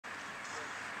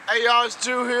Hey y'all, it's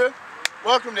Jew here.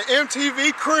 Welcome to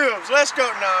MTV Cribs. Let's go.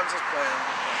 No, I'm just playing.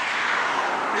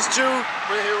 It's Jew.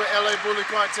 We're here with LA Bully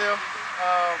Cartel.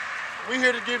 We're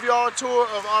here to give y'all a tour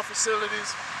of our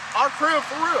facilities. Our crib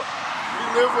for real.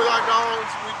 We live with our dogs.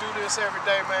 We do this every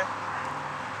day, man.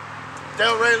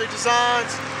 Delrailey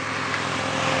Designs.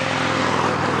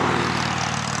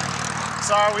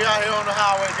 Sorry, we out here on the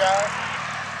highway, guys.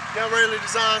 Delrailey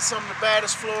Designs some of the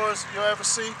baddest floors you'll ever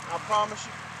see, I promise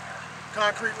you.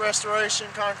 Concrete restoration,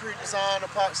 concrete design,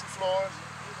 epoxy floors,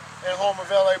 and home of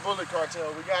LA Bully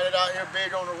Cartel. We got it out here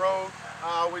big on the road.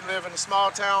 We live in a small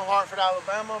town, Hartford,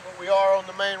 Alabama, but we are on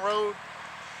the main road.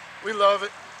 We love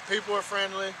it. People are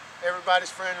friendly. Everybody's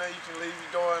friendly. You can leave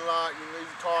your door unlocked. You can leave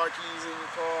your car keys in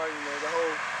your car. You know, the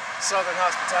whole Southern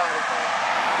hospitality thing.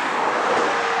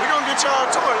 We're gonna get y'all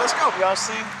a tour. Let's go. Y'all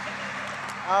see?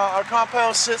 Our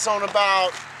compound sits on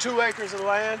about 2 acres of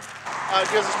land. It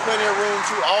gives us plenty of room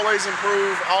to always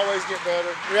improve, always get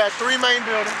better. We have 3 main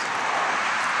buildings.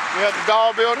 We have the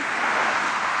doll building.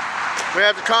 We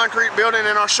have the concrete building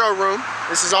in our showroom.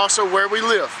 This is also where we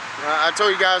live. I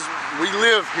told you guys, we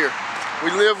live here.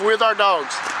 We live with our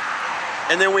dogs.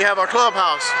 And then we have our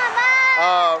clubhouse.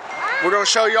 We're gonna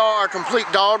show y'all our complete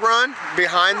dog run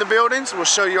behind the buildings. We'll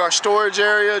show you our storage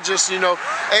area, just, you know,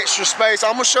 extra space.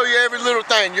 I'm gonna show you every little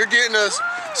thing. You're getting a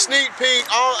sneak peek,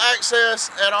 all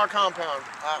access at our compound.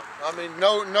 I mean,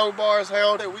 no bars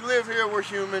held. We live here, we're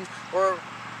human.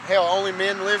 Hell, only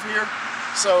men live here.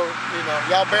 So, you know,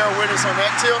 y'all bear with us on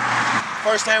that tip.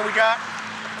 First thing we got,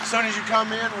 as soon as you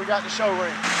come in, we got the show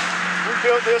ring. We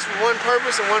built this with one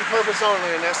purpose and one purpose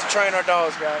only, and that's to train our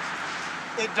dogs, guys.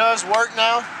 It does work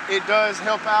now. It does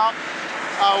help out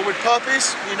with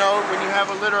puppies. You know, when you have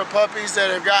a litter of puppies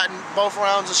that have gotten both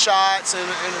rounds of shots and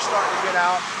are starting to get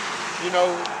out, you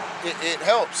know, it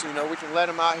helps. You know, we can let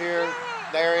them out here.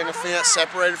 They're in a fence,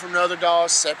 separated from the other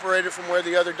dogs, separated from where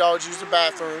the other dogs use the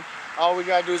bathroom. All we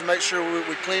gotta do is make sure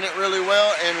we clean it really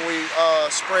well, and we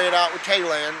spray it out with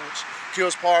K-Land, which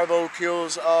kills parvo,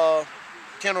 kills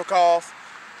kennel cough,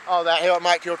 all that. Hell, it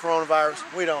might kill coronavirus.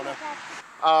 We don't know.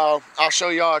 I'll show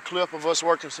y'all a clip of us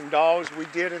working some dogs. We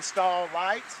did install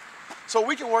lights, so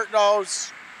we can work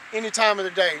dogs any time of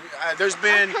the day. There's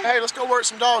been, hey, let's go work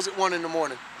some dogs at 1 in the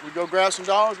morning. We go grab some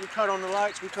dogs, we cut on the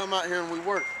lights, we come out here and we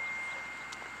work.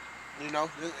 You know,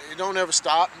 it don't ever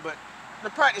stop, but the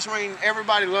practice ring,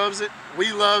 everybody loves it.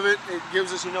 We love it. It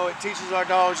gives us, you know, it teaches our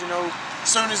dogs, you know, as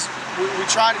soon as we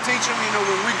try to teach them, you know,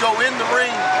 when we go in the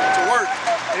ring to work,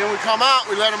 and then we come out,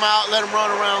 we let them out, let them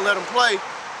run around, let them play.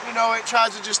 You know, it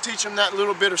tries to just teach them that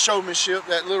little bit of showmanship,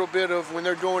 that little bit of when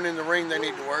they're going in the ring, they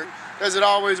need to work. Does it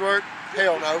always work?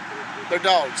 Hell no. They're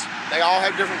dogs. They all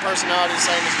have different personalities,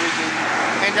 same as we do.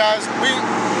 And guys,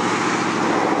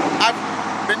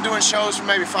 I've been doing shows for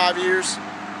maybe 5 years.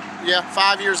 Yeah,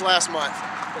 5 years last month.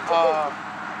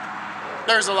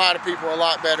 There's a lot of people a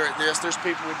lot better at this. There's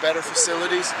people with better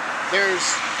facilities. There's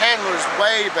handlers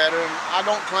way better. And I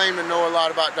don't claim to know a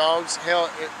lot about dogs. Hell,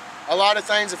 a lot of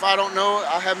things, if I don't know,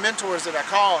 I have mentors that I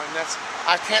call, and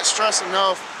I can't stress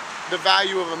enough the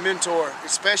value of a mentor,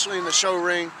 especially in the show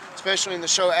ring, especially in the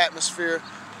show atmosphere,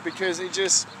 because it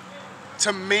just,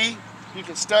 to me, you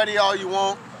can study all you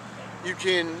want, you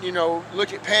can, you know,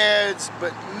 look at pads,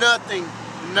 but nothing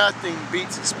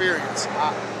beats experience.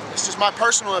 It's just my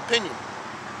personal opinion.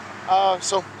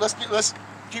 So let's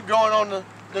keep going on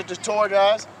the tour,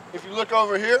 guys. If you look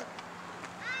over here,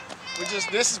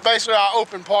 this is basically our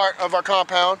open part of our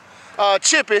compound.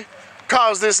 Chippy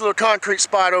calls this little concrete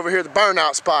spot over here the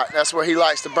burnout spot. That's where he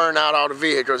likes to burn out all the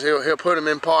vehicles. He'll put them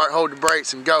in park, hold the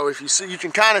brakes, and go. If you see, you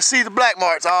can kind of see the black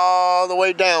marks all the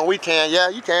way down. We can, yeah,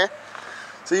 you can.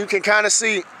 So you can kind of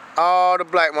see all the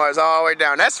black marks all the way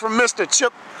down. That's from Mr.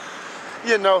 Chip,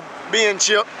 you know, being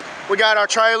Chip. We got our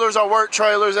trailers, our work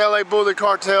trailers, LA Bully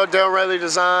Cartel, Delrailey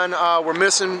Design. We're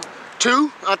missing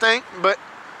 2, I think, but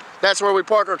that's where we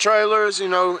park our trailers. You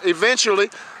know, eventually,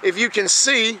 if you can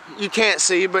see, you can't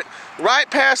see, but right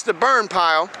past the burn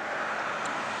pile,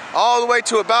 all the way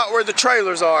to about where the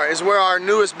trailers are, is where our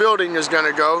newest building is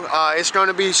gonna go. It's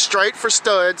gonna be straight for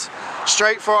studs,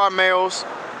 straight for our males.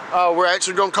 We're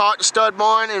actually gonna call it the stud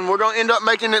barn, and we're gonna end up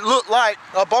making it look like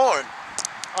a barn.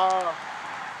 Come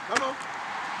on.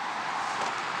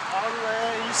 All the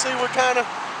way, you see we kind of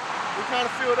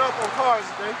filled up on cars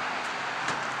today.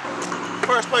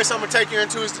 First place I'm gonna take you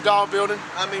into is the dog building.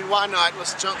 I mean, why not?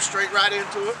 Let's jump straight right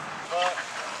into it.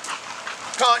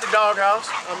 Call it the doghouse.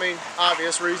 I mean,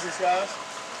 obvious reasons, guys.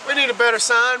 We need a better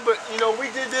sign, but you know, we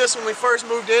did this when we first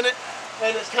moved in it,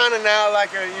 and it's kind of now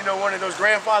like a, you know, one of those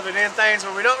grandfathered in things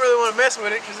where we don't really want to mess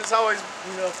with it because it's always,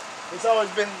 you know, it's always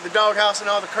been the doghouse and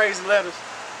all the crazy letters.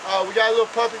 We got a little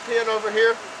puppy pen over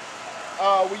here.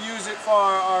 We use it for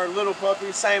our little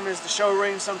puppies, same as the show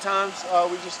ring sometimes.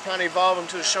 We just kind of evolve them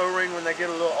to a show ring when they get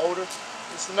a little older.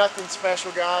 It's nothing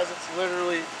special, guys. It's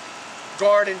literally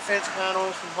garden fence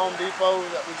panels from Home Depot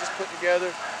that we just put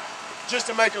together just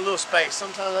to make a little space.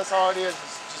 Sometimes that's all it is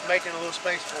just making a little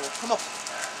space for them. Come on.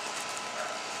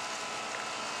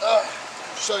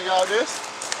 Show y'all this.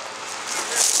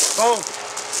 Boom.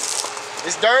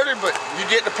 It's dirty, but you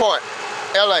get the point.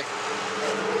 LA.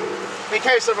 In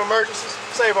case of emergencies,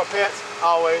 save our pets,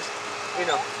 always. You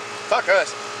know, fuck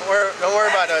us. Don't worry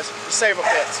about us. Just save our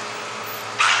pets.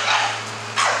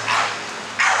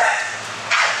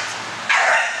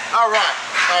 All right.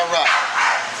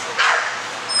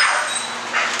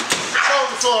 Show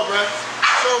them the floor, bro.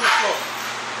 Show them the floor.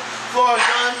 Floor is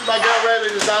done by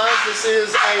Delrailey Designs. This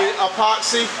is a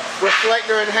epoxy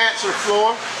reflector enhancer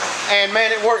floor. And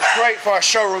man, it works great for our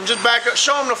showroom. Just back up,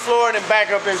 show them the floor and then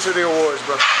back up into the awards,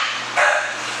 bro.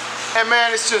 And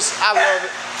man, it's just, I love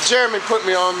it. Jeremy put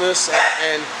me on this,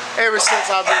 and ever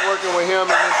since I've been working with him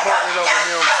and then partnered up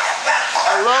with him,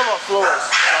 I love our floors.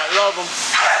 I love them.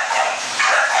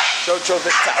 Show Victor.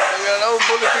 We got those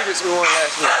bully tickets we won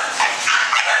last week.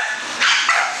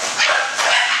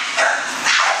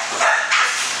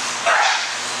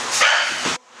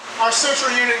 Our central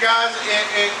unit, guys,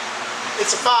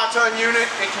 it's a 5-ton unit.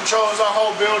 It controls our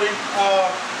whole building.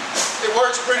 It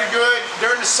works pretty good.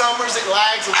 During the summers, it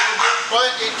lags a little bit, but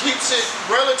it keeps it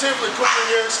relatively cool in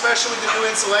here, especially with the new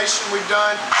insulation we've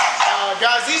done.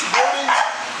 Guys, these buildings,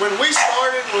 when we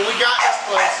started, when we got this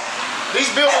place, these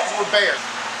buildings were bare.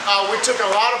 We took a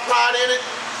lot of pride in it.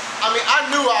 I mean, I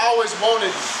knew I always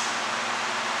wanted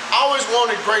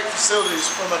great facilities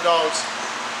for my dogs,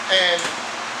 and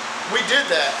we did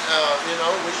that. You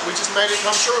know, we just made it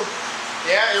come true.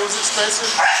 Yeah, it was expensive.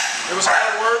 It was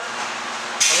hard work.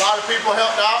 A lot of people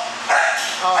helped out,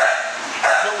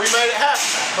 but we made it happen.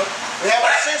 But we have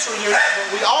a central unit, but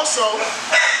we also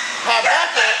have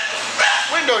backup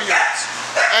window units.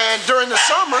 And during the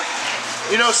summer,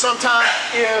 you know, sometimes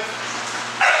if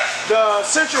the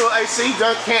central AC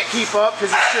can't keep up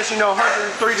because it's just, you know,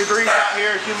 103 degrees out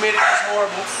here, humidity is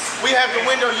horrible, we have the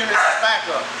window units as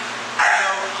backup. You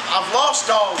know, I've lost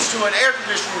dogs to an air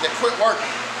conditioner that quit working.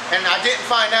 And I didn't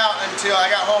find out until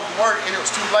I got home from work and it was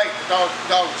too late. The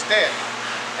dog was dead.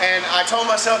 And I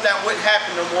told myself that wouldn't happen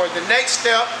no more. The next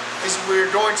step is we're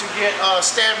going to get a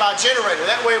standby generator.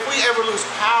 That way if we ever lose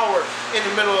power in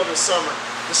the middle of the summer,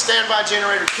 the standby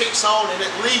generator kicks on and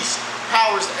at least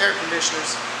powers the air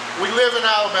conditioners. We live in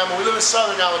Alabama. We live in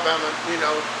southern Alabama. You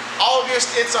know,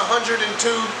 August it's 102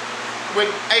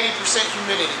 with 80%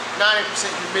 humidity,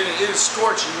 90% humidity. It is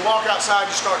scorching. You walk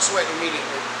outside, you start sweating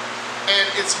immediately. And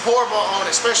it's horrible on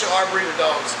especially our breeder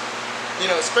dogs. You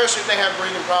know, especially if they have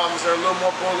breathing problems, they're a little more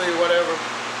bully or whatever.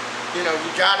 You know, you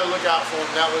gotta look out for them.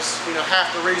 That was, you know, half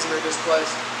the reason of this place.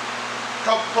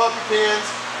 Couple puppy pens.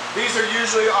 These are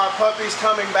usually our puppies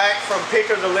coming back from pick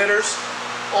of the litters,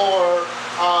 or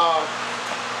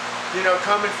you know,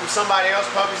 coming from somebody else,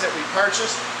 puppies that we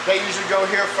purchased. They usually go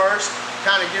here first,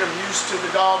 kind of get them used to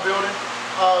the dog building.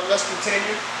 Let's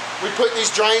continue. We put these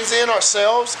drains in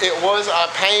ourselves. It was a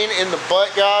pain in the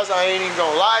butt, guys. I ain't even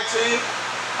gonna lie to you.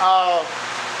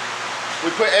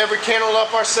 We put every kennel up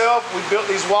ourselves. We built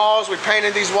these walls. We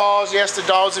painted these walls. Yes, the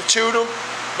dogs have chewed them.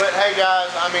 But hey,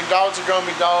 guys, I mean, dogs are gonna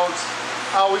be dogs.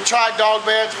 We've tried dog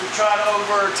beds. We've tried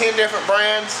over 10 different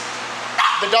brands.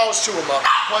 The dogs chew them up.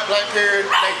 Point blank period.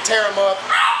 They tear them up.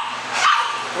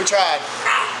 We tried.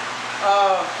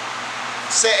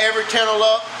 Set every kennel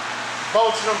up.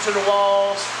 Bolted them to the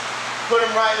walls. Put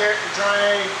them right there at the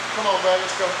drain. Come on, bud,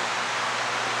 let's go.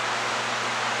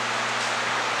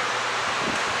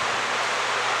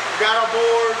 We got our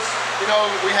boards. You know,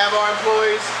 we have our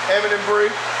employees, Evan and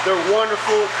Bree. They're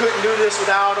wonderful. Couldn't do this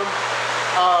without them.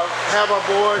 Have our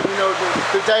board, you know,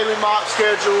 the daily mop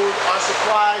schedule, our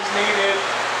supplies needed,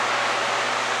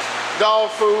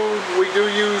 dog food. We do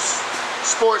use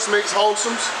Sports Mix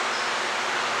Wholesomes.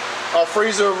 Our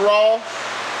freezer of raw.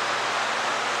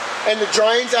 And the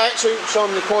drains actually, show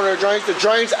them the corner of the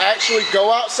drains actually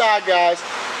go outside, guys,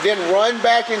 then run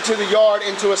back into the yard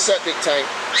into a septic tank.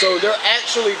 So they're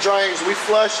actually drains. We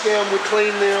flush them, we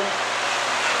clean them.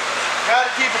 Gotta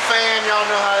keep a fan, y'all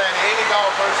know how that is. Any dog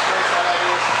person knows how that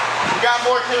is. We got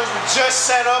more kennels. We just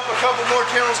set up a couple more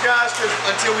kennels, guys, because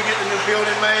until we get the new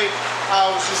building made, I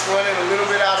was just running a little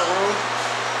bit out of room.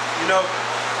 You know,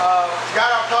 got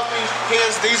our puppy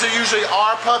pens. These are usually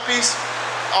our puppies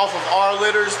off of our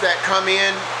litters that come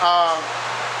in.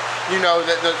 You know,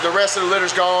 the rest of the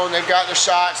litter's gone. They've got their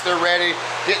shots. They're ready.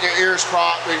 Get their ears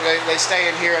cropped. They stay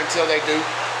in here until they do.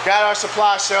 Got our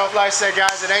supply shelf. Like I said,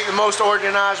 guys, it ain't the most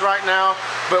organized right now,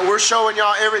 but we're showing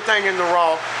y'all everything in the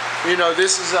raw. You know,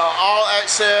 this is all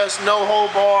access, no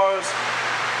hold bars,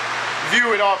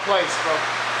 view at our place, bro.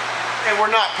 And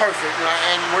we're not perfect, right?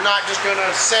 And we're not just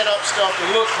gonna set up stuff to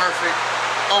look perfect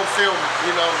on film.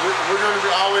 You know, we're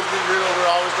gonna always be real. We're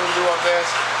always gonna do our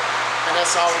best, and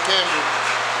that's all we can do.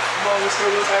 Come on, let's go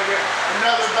look back here.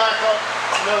 Another backup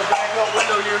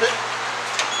window unit.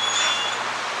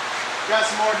 Got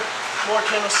some more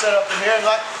kennels set up in here.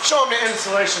 Like, show them the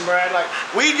insulation, Brad. Like,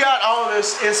 we got all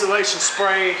this insulation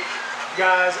sprayed,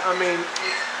 guys. I mean,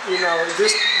 you know,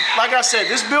 this, like I said,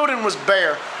 this building was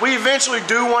bare. We eventually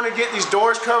do want to get these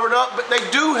doors covered up, but they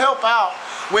do help out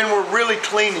when we're really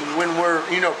cleaning, when we're,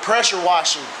 you know, pressure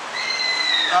washing.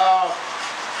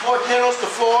 More kennels, the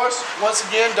floors, once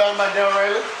again, done by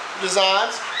Delrailey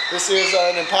Designs. This is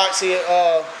an epoxy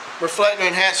reflector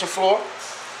enhancer floor.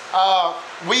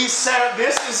 We set up,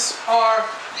 this is our,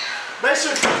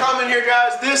 basically if you come in here,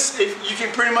 guys, this, if you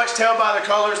can pretty much tell by the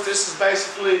colors, this is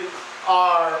basically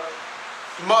our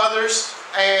mothers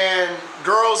and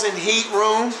girls in heat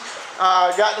room.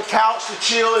 Got the couch to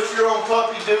chill if you're on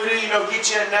puppy duty, you know, get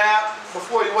you a nap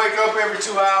before you wake up every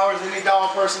 2 hours. Any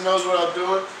dog person knows what I'm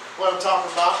doing, what I'm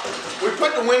talking about. We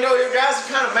put the window here, guys,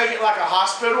 to kind of make it like a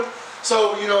hospital.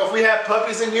 So, you know, if we have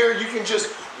puppies in here, you can just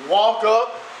walk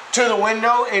up to the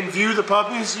window and view the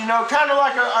puppies, you know, kind of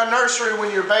like a nursery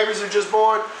when your babies are just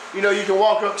born. You know, you can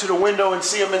walk up to the window and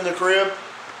see them in the crib.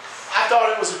 I thought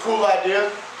it was a cool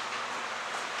idea.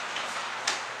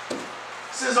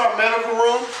 This is our medical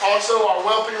room, also our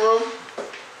whelping room.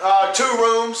 2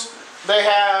 rooms. They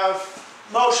have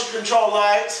motion control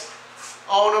lights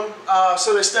on them,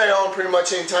 so they stay on pretty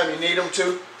much anytime you need them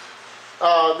to.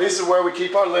 This is where we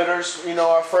keep our litters, you know,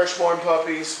 our freshborn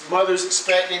puppies. Mothers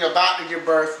expecting, about to give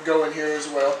birth, go in here as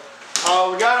well.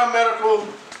 We got our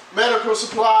medical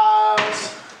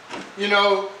supplies, you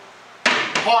know,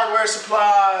 hardware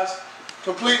supplies,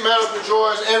 complete medical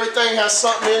drawers. Everything has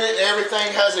something in it.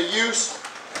 Everything has a use.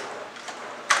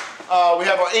 We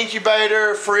have our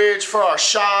incubator, fridge for our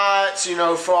shots, you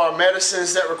know, for our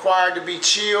medicines that require to be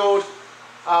chilled.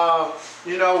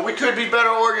 You know, we could be better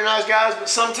organized, guys, but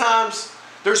sometimes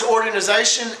there's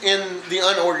organization in the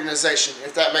unorganization,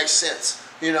 if that makes sense.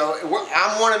 You know,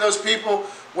 I'm one of those people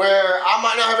where I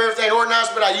might not have everything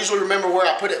organized, but I usually remember where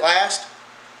I put it last.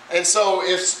 And so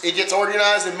if it gets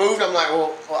organized and moved, I'm like,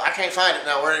 well, I can't find it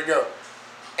now. Where did it go?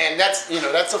 And that's, you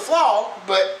know, that's a flaw,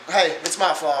 but hey, it's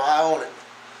my flaw. I own it.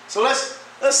 So let's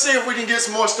see if we can get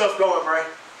some more stuff going, Bray.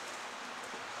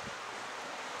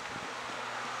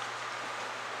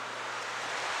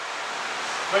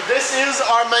 But this is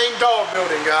our main dog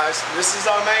building, guys. This is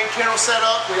our main kennel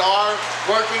setup. We are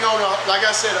working on, like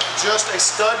I said, just a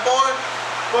stud barn.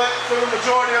 But for the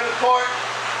majority of the part,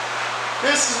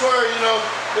 this is where, you know,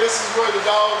 this is where the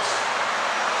dogs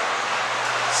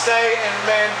stay. And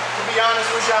man, to be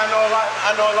honest with you, I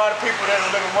know a lot of people that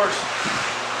are living worse.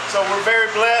 So we're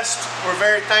very blessed. We're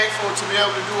very thankful to be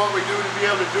able to do what we do, to be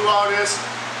able to do all this.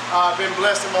 I've been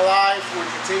blessed in my life. We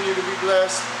continue to be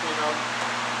blessed, you know.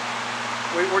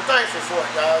 We're thankful for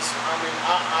it, guys. I mean,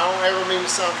 I don't ever mean to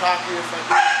sound cocky if I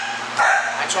do.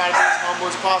 I try to be as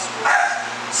humble as possible.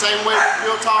 Same way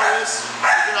we built all this,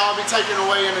 it can all be taken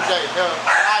away in a day. Hell,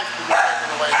 life can be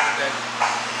taken away in a day.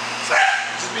 So,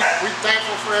 we're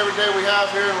thankful for every day we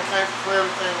have here, and we're thankful for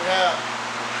everything we have.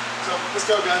 So, let's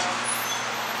go, guys.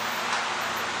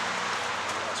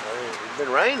 That's right. It's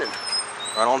been raining.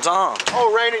 Right on time.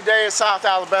 Oh, rainy day in South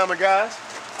Alabama, guys.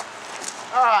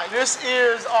 Alright, this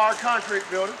is our concrete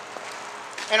building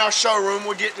and our showroom.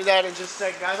 We'll get to that in just a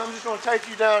second, guys. I'm just going to take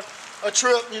you down a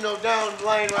trip, you know, down the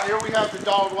lane right here. We have the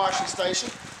dog washing station.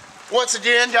 Once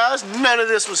again, guys, none of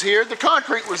this was here. The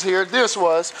concrete was here, this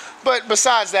was. But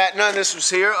besides that, none of this was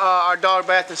here. Our dog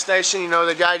bathing station, you know,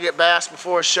 they got to get bathed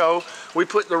before a show. We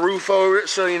put the roof over it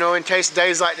so, you know, in case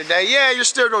days like today, yeah, you're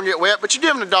still going to get wet, but you're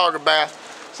giving the dog a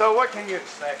bath. So what can you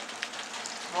expect?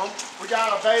 We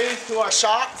got a base to our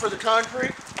shop for the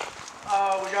concrete.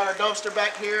 We got a dumpster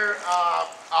back here. A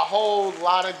whole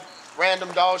lot of random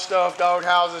dog stuff, dog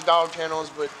houses, dog kennels,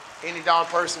 but any dog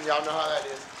person, y'all know how that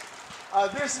is.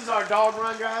 This is our dog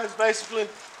run, guys. Basically,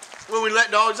 when we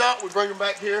let dogs out, we bring them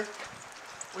back here.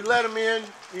 We let them in.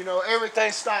 You know,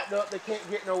 everything's stopped up. They can't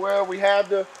get nowhere. We have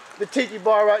the tiki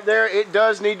bar right there. It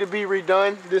does need to be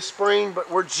redone this spring,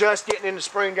 but we're just getting into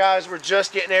spring, guys. We're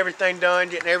just getting everything done,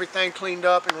 getting everything cleaned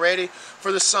up and ready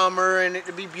for the summer and it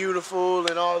to be beautiful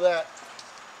and all that.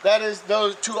 That is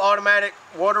those 2 automatic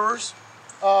waterers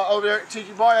over there at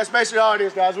Tiki Bar. That's basically all it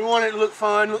is, guys. We want it to look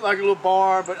fun, look like a little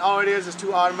bar, but all it is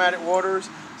 2 automatic waterers.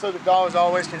 so the dogs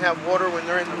always can have water when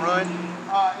they're in the run.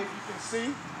 If you can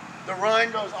see, the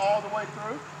run goes all the way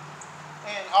through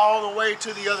and all the way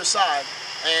to the other side,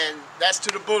 and that's to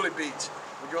the Bully Beach.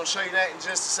 We're going to show you that in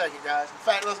just a second, guys. In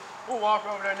fact, we'll walk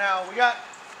over there now. We got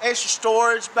extra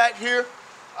storage back here,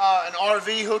 an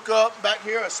RV hookup back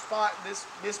here, a spot.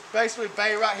 This basically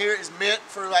bay right here is meant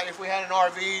for, like, if we had an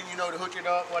RV, you know, to hook it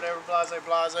up, whatever, blase,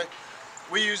 blase.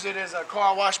 We use it as a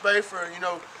car wash bay for, you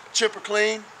know, chipper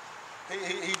clean.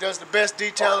 He does the best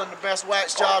detailing, the best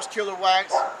wax jobs, killer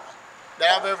wax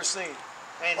that I've ever seen.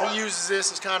 And he uses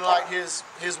this as kind of like his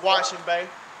washing bay.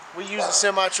 We use a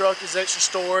semi-truck as extra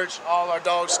storage, all our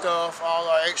dog stuff, all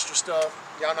our extra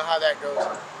stuff. Y'all know how that goes.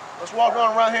 Let's walk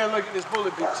on around here and look at this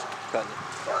Bully Beach.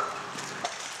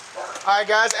 All right,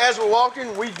 guys, as we're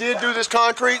walking, we did do this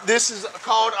concrete. This is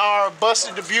called our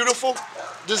Busted to Beautiful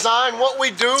design. What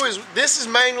we do is, this is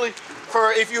mainly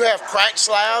for if you have cracked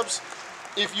slabs,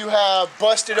 if you have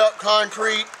busted up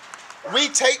concrete. We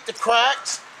take the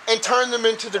cracks and turn them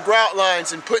into the grout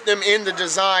lines and put them in the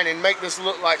design and make this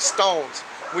look like stones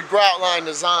with grout line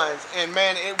designs. And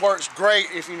man, it works great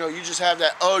if, you know, you just have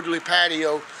that ugly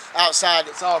patio outside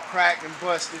that's all cracked and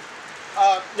busted.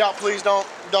 Y'all please don't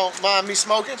mind me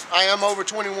smoking. I am over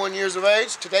 21 years of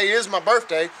age. Today is my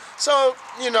birthday, so,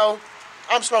 you know,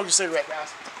 I'm smoking a cigarette,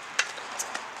 guys.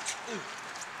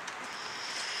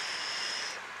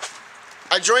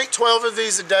 I drink 12 of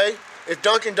these a day. If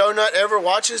Dunkin' Donut ever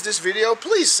watches this video,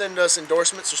 please send us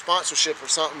endorsements or sponsorship or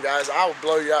something, guys. I will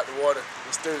blow you out the water.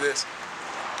 Let's do this.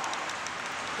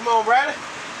 Come on, Bradley.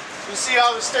 You see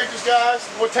all the stickers, guys?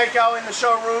 We'll take y'all in the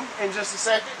showroom in just a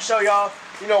second, show y'all,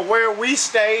 you know, where we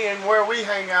stay and where we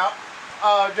hang out.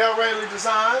 Delrailey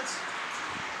Designs,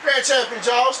 Grand Champion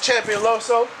Jaws, Champion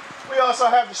Loso. We also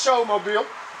have the Showmobile.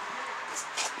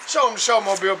 Show them the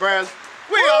Showmobile, Bradley.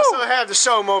 We also have the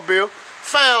Showmobile,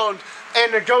 found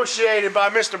and negotiated by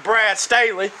Mr. Brad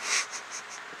Staley.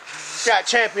 Got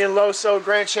Champion Loso,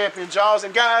 Grand Champion Jaws.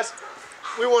 And guys,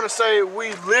 we want to say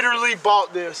we literally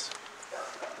bought this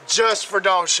just for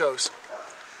dog shows.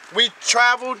 We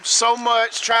traveled so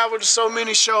much, traveled to so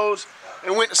many shows,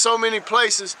 and went to so many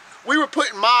places. We were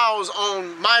putting miles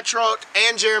on my truck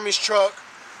and Jeremy's truck,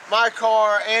 my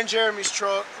car and Jeremy's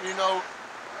truck. You know,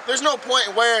 there's no point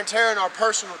in wear and tearing our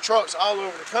personal trucks all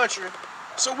over the country.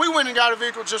 So we went and got a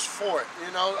vehicle just for it,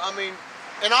 you know. I mean,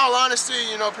 in all honesty,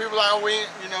 you know, people are like, oh, we,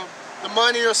 you know, the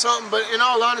money or something, but in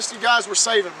all honesty, guys, we're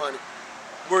saving money.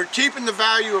 We're keeping the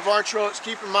value of our trucks,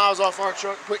 keeping miles off our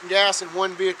truck, putting gas in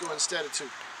one vehicle instead of two.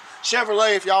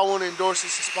 Chevrolet, if y'all want to endorse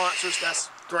us as sponsors, that's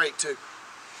great too.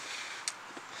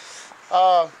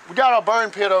 We got our burn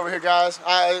pit over here, guys.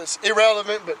 It's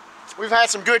irrelevant, but we've had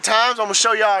some good times. I'm going to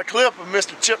show y'all a clip of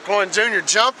Mr. Chip Cloyne Jr.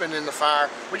 jumping in the fire.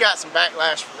 We got some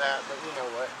backlash for that, but you know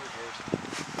what? Who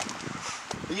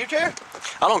cares? Do you care?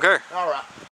 I don't care. All right.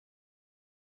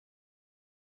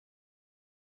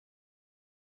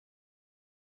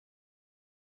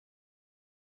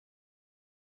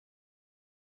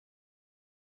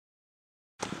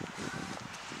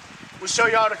 We'll show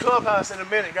y'all the clubhouse in a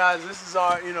minute, guys. This is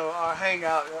our, you know, our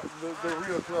hangout, the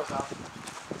real clubhouse.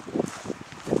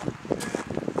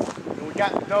 And we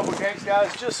got the double gates,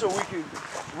 guys, just so we can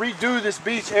redo this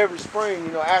beach every spring,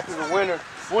 you know, after the winter.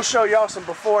 We'll show y'all some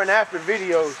before and after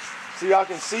videos so y'all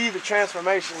can see the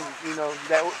transformation, you know,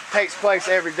 that takes place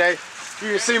every day.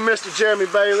 You can see Mr. Jeremy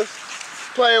Bayless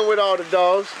playing with all the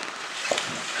dogs.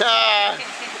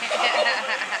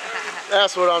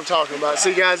 That's what I'm talking about.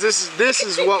 See, guys, this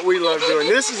is what we love doing.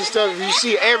 This is the stuff. You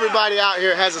see, everybody out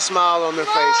here has a smile on their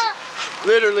face.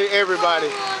 Literally everybody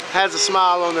has a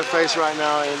smile on their face right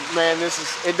now, and man,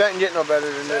 it doesn't get no better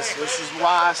than this. This is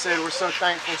why I said we're so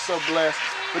thankful, so blessed.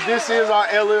 But this is our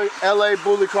LA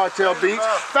Bully Cartel Beach.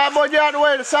 Fat boy, get out the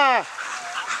way of the sign.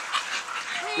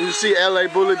 You see LA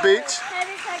Bully Beach.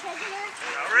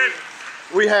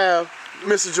 We have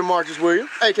Mr. Jamarcus Williams,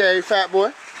 aka Fat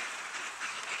Boy.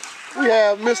 We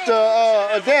have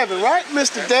Mr. Devin, right?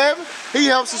 Mr. Devin. He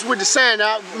helps us with the sand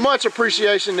out. Much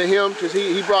appreciation to him because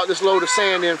he brought this load of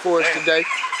sand in for us today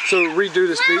to redo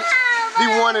this beach.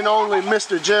 The one and only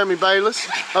Mr. Jeremy Bayless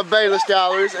of Bayless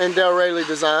Galleries and Delrailey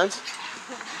Designs.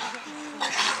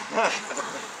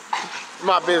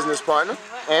 My business partner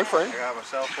and friend.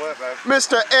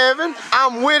 Mr. Evan,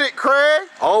 I'm with it, Craig.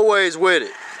 Always with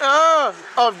it.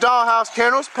 Of Dollhouse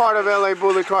Kennels, part of LA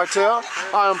Bully Cartel,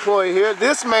 our employee here.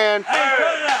 This man,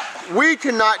 we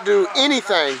cannot do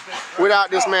anything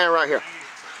without this man right here.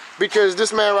 Because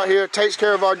this man right here takes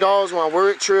care of our dogs while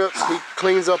we're at trips. He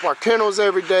cleans up our kennels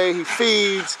every day. He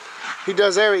feeds. He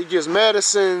does he gives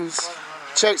medicines,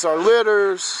 checks our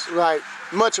litters. Like,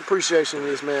 much appreciation to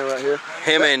this man right here.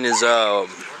 Him and his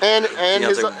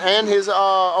his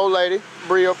old lady,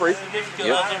 Bria Bree.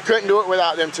 Yep. Couldn't do it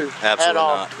without them two. Absolutely at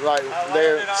all. not. Like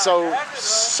they're so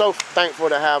thankful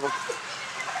to have them.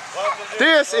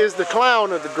 This is the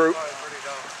clown of the group.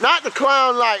 Not the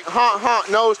clown like honk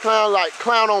nose clown, like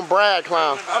clown on Brad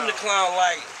clown. I'm the clown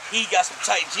like he got some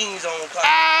tight jeans on.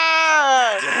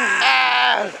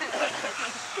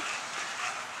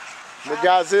 But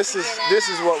guys, this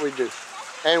is what we do,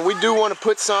 and we do want to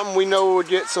put something. We know we'll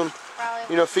get some,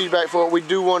 feedback for it. We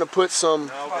do want to put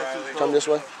some. Come this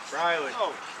way. Riley,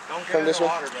 come this way.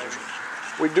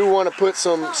 We do want to put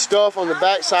some stuff on the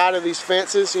back side of these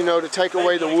fences, to take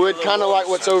away the wood, kind of like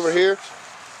what's over here,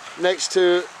 next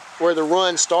to where the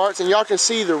run starts. And y'all can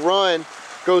see the run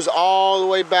goes all the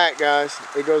way back, guys.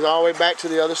 It goes all the way back to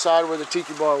the other side where the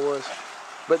tiki bar was.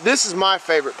 But this is my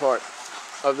favorite part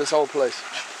of this whole place.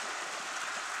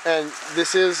 And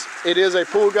it is a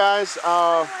pool, guys.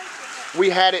 We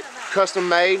had it custom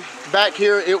made. Back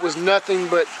here, it was nothing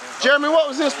but, Jeremy, what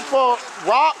was this before?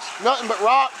 Rocks? Nothing but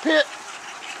rock pit?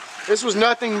 This was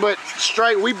nothing but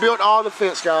straight. We built all the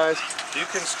fence, guys. You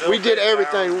can still we did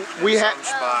everything. We had some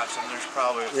spots, and there's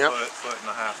probably a foot and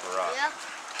a half of rock.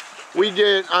 We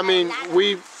did. I mean,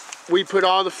 we put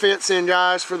all the fence in,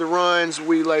 guys, for the runs.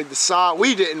 We laid the sod.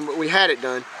 We didn't, but we had it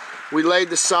done. We laid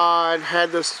the sod,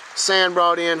 had the sand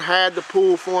brought in, had the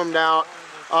pool formed out.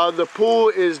 The pool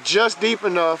is just deep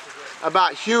enough,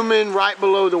 about human right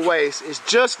below the waist. It's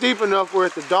just deep enough where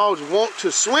if the dogs want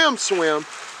to swim,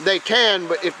 they can,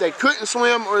 but if they couldn't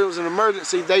swim or it was an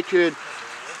emergency, they could,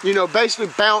 basically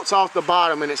bounce off the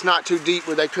bottom, and it's not too deep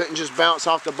where they couldn't just bounce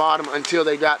off the bottom until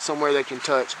they got somewhere they can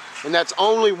touch. And that's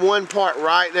only one part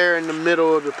right there in the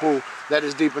middle of the pool that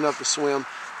is deep enough to swim.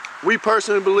 We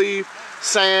personally believe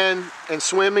sand and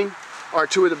swimming are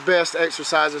two of the best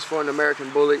exercises for an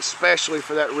American bully, especially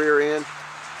for that rear end.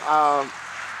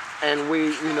 And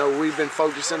we've been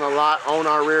focusing a lot on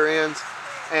our rear ends.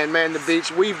 And man, the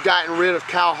beach, we've gotten rid of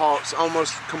cowhawks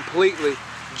almost completely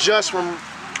just from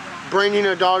bringing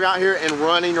a dog out here and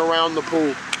running around the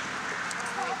pool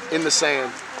in the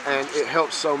sand. And it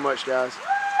helps so much, guys.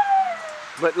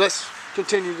 But let's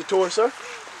continue the tour, sir.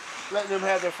 Letting them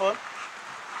have their fun.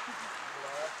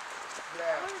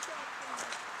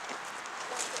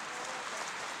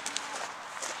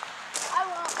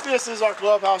 This is our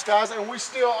clubhouse, guys, and we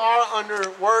still are under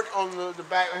work on the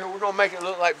back here. We're gonna make it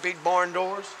look like big barn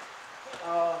doors.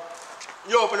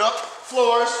 You open up,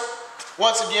 floors,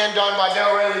 once again done by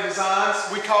Delrailey Designs.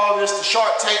 We call this the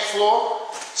Shark Tank floor.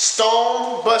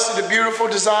 Stone, busted a beautiful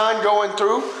design going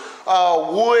through.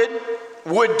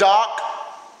 Wood dock,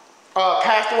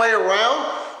 pathway around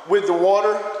with the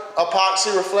water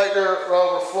epoxy reflector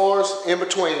rubber floors in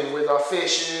between with our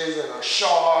fishes and our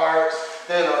sharks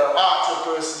and our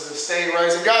octopuses and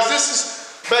stingrays. And guys, this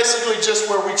is basically just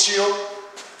where we chill.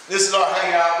 This is our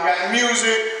hangout. We got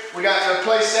music, we got the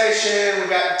PlayStation, we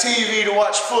got the TV to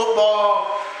watch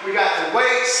football, we got the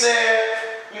weight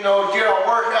set, to get our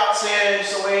workouts in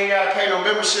so we ain't gotta pay no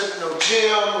membership in no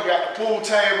gym. We got the pool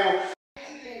table.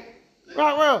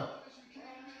 Right, well.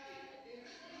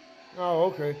 Oh,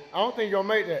 okay. I don't think you're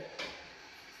gonna make that.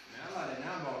 I like it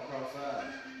now, I'm all cross-eyed.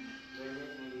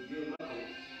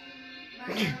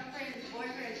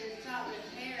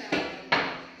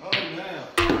 Oh, man.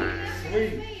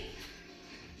 Sweet.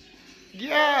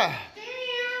 Yeah.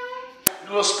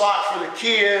 Little spot for the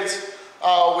kids.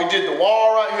 We did the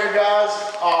wall right here, guys.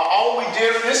 All we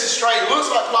did, this is straight, looks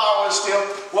like plywood still.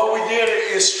 What we did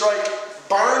is straight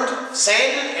burned,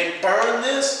 sanded and burned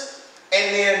this,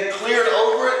 and then cleared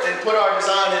over it and put our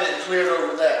design in it and cleared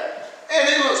over that. And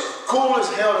it looks cool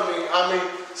as hell to me. I mean,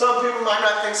 some people might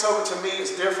not think so, but to me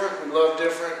it's different. We love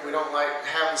different. We don't like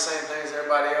having the same things as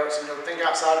everybody else. Think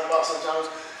outside the box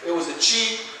sometimes. It was a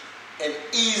cheap and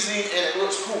easy, and it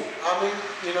looks cool. I mean,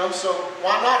 so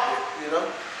why not it,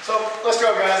 So let's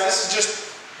go, guys. This is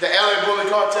just the LA Bully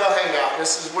Cartel hangout.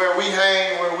 This is where we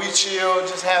hang, where we chill,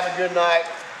 just have a good night,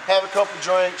 have a couple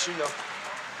drinks,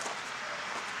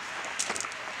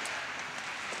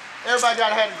 Everybody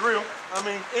gotta have a grill. I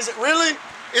mean, is it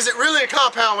really a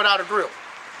compound without a grill?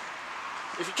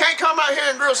 If you can't come out here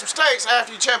and grill some steaks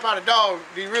after you champ out a dog,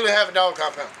 do you really have a dog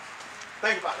compound?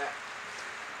 Think about that.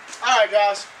 All right,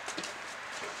 guys,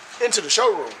 into the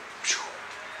showroom.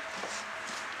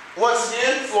 Once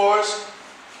again, floors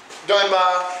done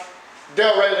by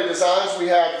Delrailey Designs. We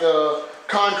have the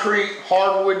concrete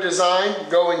hardwood design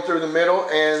going through the middle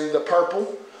and the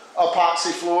purple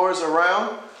epoxy floors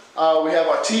around. We have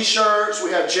our t-shirts.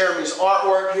 We have Jeremy's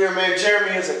artwork here, man.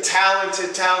 Jeremy is a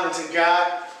talented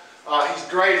guy. He's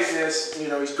great at this.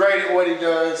 He's great at what he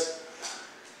does.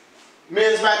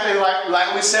 men's back then,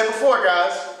 like we said before,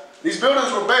 guys, these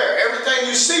buildings were bare. Everything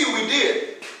you see, we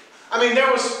did. I mean,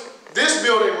 this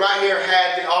building right here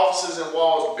had the offices and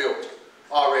walls built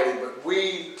already, but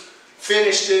we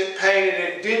finished it, painted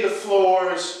it, did the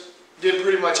floors, did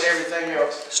pretty much everything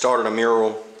else. Started a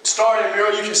mural. Started a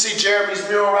mural. You can see Jeremy's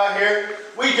mural right here.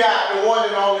 We got the one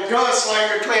and only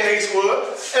gunslinger, Clint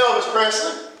Eastwood, Elvis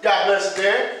Presley, God bless it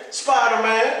there,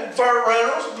 Spider-Man, Burt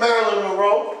Reynolds, Marilyn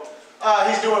Monroe.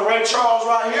 He's doing Ray Charles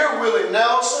right here, Willie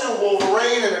Nelson,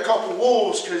 Wolverine, and a couple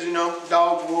wolves, because, you know,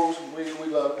 dogs, wolves, we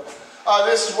love it.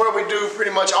 This is where we do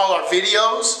pretty much all our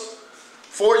videos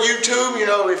for YouTube. You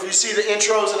know, if you see the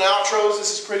intros and outros,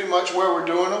 this is pretty much where we're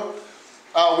doing them.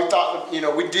 We thought, you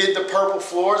know, we did the purple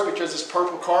floors because this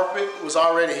purple carpet was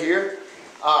already here.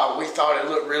 We thought it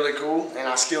looked really cool, and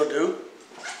I still do.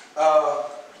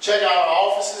 Check out our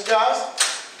offices, guys.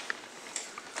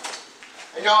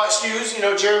 And y'all excuse, you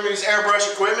know, Jeremy's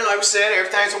airbrush equipment. Like we said,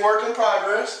 everything's a work in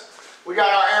progress. We got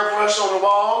our airbrush on the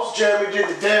walls. Jeremy did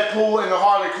the Deadpool and the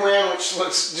Harley Quinn, which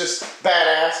looks just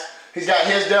badass. He's got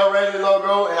his Delrailey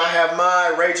logo, and I have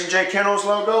my Raging J Kennels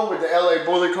logo with the LA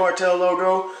Bully Cartel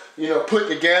logo, you know, put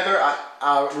together.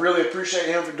 I really appreciate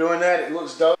him for doing that. It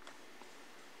looks dope.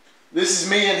 This is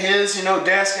me and his, you know,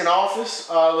 desk and office.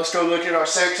 Let's go look at our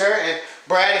secretary. And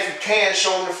Brad, if you can,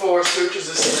 show him the floors too, because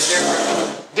this is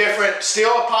a different,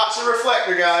 still epoxy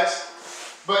reflector, guys.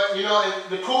 But, you know, and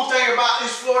the cool thing about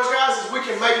these floors, guys, is we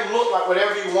can make them look like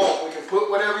whatever you want. We can put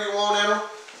whatever you want in them.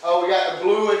 We got the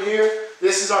blue in here.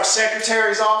 This is our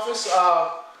secretary's office.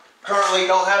 Currently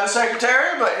don't have a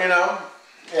secretary, but, you know,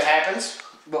 it happens.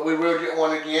 But we will get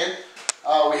one again.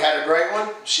 We had a great one.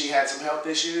 She had some health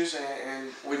issues,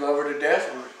 and we love her to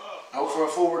death, and hope for a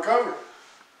full recovery.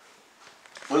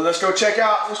 Well, let's go check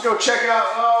out the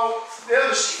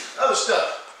other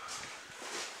stuff.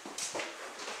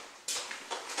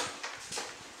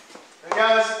 And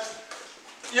guys,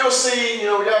 you'll see, you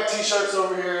know, we got t-shirts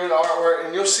over here, the artwork,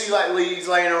 and you'll see like leads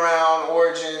laying around,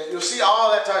 Origin. You'll see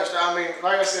all that type of stuff. I mean,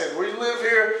 like I said, we live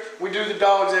here. We do the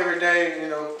dogs every day, you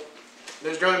know.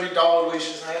 There's going to be dog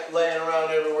leashes laying around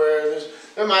everywhere.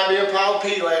 There might be a pile of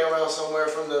pee laying around somewhere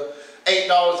from the $8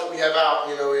 that we have out,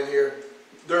 you know, in here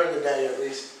during the day at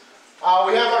least.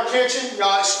 We have our kitchen.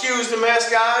 Y'all excuse the mess,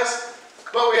 guys,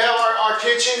 but we have our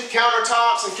kitchen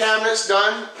countertops and cabinets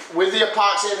done with the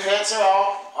epoxy enhancer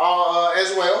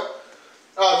as well.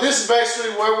 This is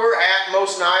basically where we're at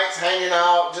most nights, hanging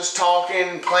out, just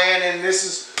talking, planning.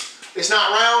 It's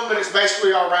not round, but it's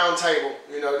basically our round table.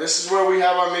 You know, this is where we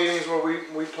have our meetings, where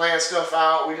we plan stuff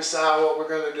out, we decide what we're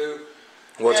going to do.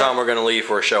 What time we're going to leave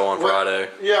for a show on Friday.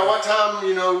 Yeah, what time,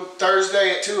 you know,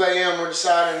 Thursday at 2 a.m. we're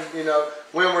deciding, you know,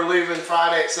 when we're leaving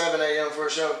Friday at 7 a.m. for a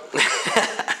show.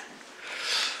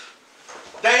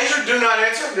 Danger, do not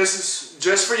answer. This is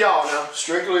just for y'all now.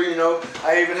 Strictly, you know,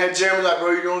 I even had Jeremy like,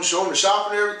 bro, you going to show them the shop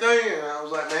and everything? And I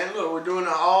was like, man, look, we're doing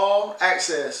an all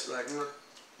access. Like,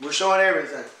 we're showing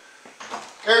everything.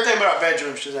 Everything but our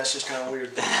bedrooms, because that's just kind of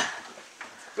weird.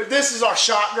 But this is our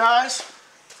shop, guys.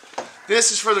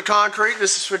 This is for the concrete.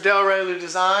 This is for Delrailey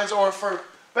Designs, or for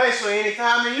basically anything.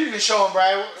 I mean, you can show them,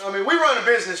 Brad. I mean, we run a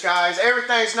business, guys.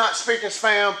 Everything's not spick and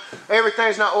spam.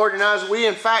 Everything's not organized. We,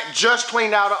 in fact, just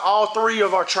cleaned out all 3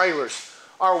 of our trailers,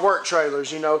 our work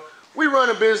trailers, you know. We run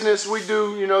a business. We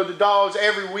do, you know, the dogs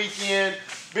every weekend,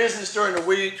 business during the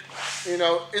week. You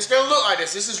know, it's going to look like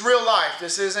this. This is real life.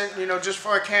 This isn't, you know, just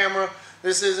for a camera.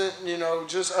 This isn't, you know,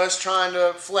 just us trying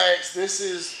to flex. This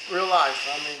is real life.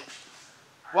 I mean,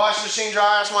 washing machine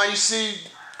dryer, that's why you see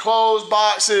clothes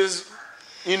boxes,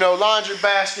 you know, laundry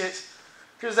baskets.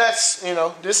 Because that's, you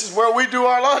know, this is where we do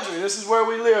our laundry. This is where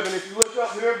we live. And if you look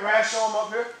up here, Brad, show them up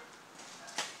here.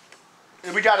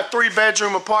 And we got a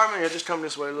 3-bedroom apartment. Yeah, just come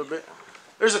this way a little bit.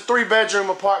 There's a 3-bedroom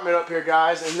apartment up here,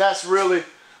 guys. And that's really,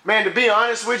 man, to be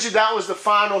honest with you, that was the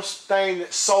final thing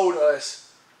that sold us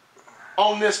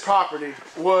on this property,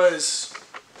 was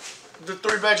the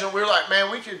 3-bedroom. We were like, man,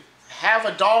 we could have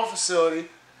a dog facility,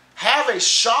 have a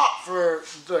shop for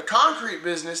the concrete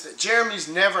business that Jeremy's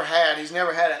never had. He's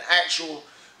never had an actual,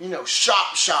 you know,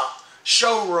 shop,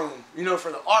 showroom, you know,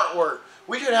 for the artwork.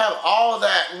 We could have all of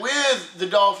that with the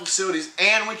dog facilities,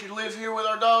 and we could live here with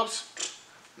our dogs.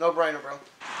 No brainer, bro.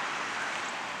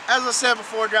 As I said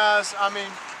before, guys, I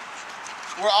mean,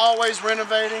 we're always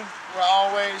renovating. We're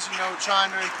always, you know, trying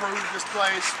to improve this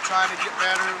place, trying to get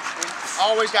better. We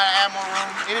always got to add more room.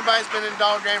 Anybody that's been in the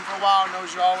dog game for a while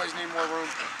knows you always need more room.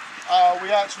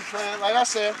 We actually plan, like I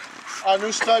said, our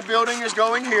new stud building is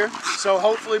going here. So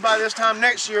hopefully by this time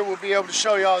next year, we'll be able to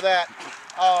show y'all that.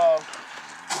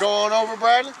 Go on over,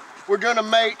 Bradley. We're going to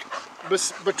make,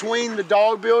 between the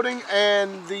dog building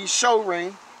and the show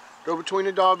ring, Go between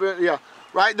the dog bit. Yeah.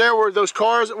 Right there where those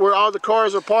cars, where all the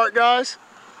cars are parked, guys.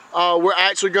 We're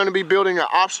actually going to be building an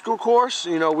obstacle course.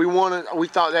 You know, we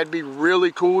thought that'd be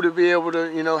really cool to be able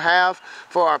to, you know, have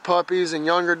for our puppies and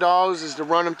younger dogs, is to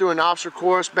run them through an obstacle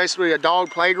course, basically a dog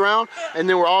playground. And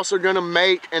then we're also going to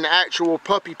make an actual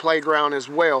puppy playground as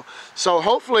well. So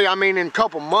hopefully, I mean, in a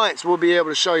couple months, we'll be able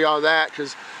to show y'all that,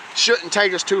 because it shouldn't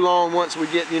take us too long once we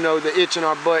get, you know, the itch in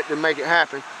our butt to make it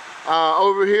happen.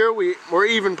 Over here, we're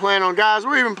even planning on, guys,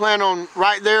 we're even planning on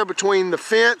right there between the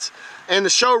fence and the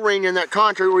show ring in that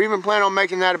concrete, we're even planning on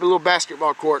making that a little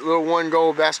basketball court, a little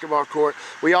one-goal basketball court.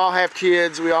 We all have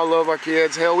kids, we all love our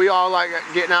kids. Hell, we all like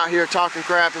getting out here talking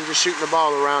crap and just shooting the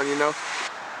ball around, you know.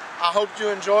 I hope you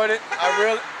enjoyed it.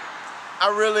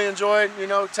 I really enjoyed, you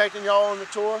know, taking y'all on the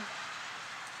tour.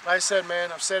 Like I said,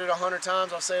 man, I've said it 100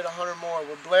 times, I'll say it 100 more.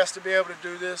 We're blessed to be able to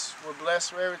do this. We're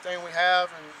blessed for everything we have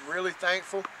and really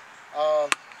thankful.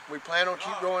 We plan on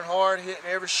keep going hard, hitting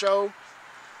every show,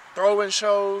 throwing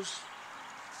shows,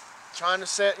 trying to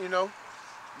set, you know,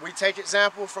 we take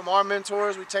example from our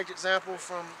mentors, we take example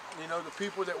from, you know, the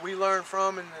people that we learn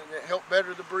from and that help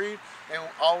better the breed, and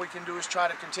all we can do is try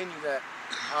to continue that.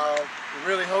 We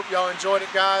really hope y'all enjoyed it,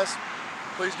 guys.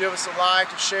 Please give us a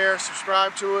like, a share,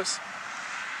 subscribe to us.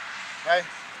 Hey,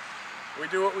 we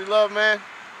do what we love, man,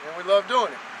 and we love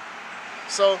doing it.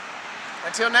 So,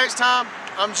 until next time,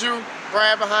 I'm Jew,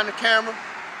 Brad behind the camera.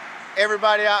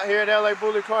 Everybody out here at LA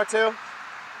Bully Cartel,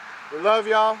 we love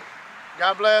y'all.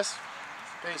 God bless.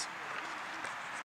 Peace.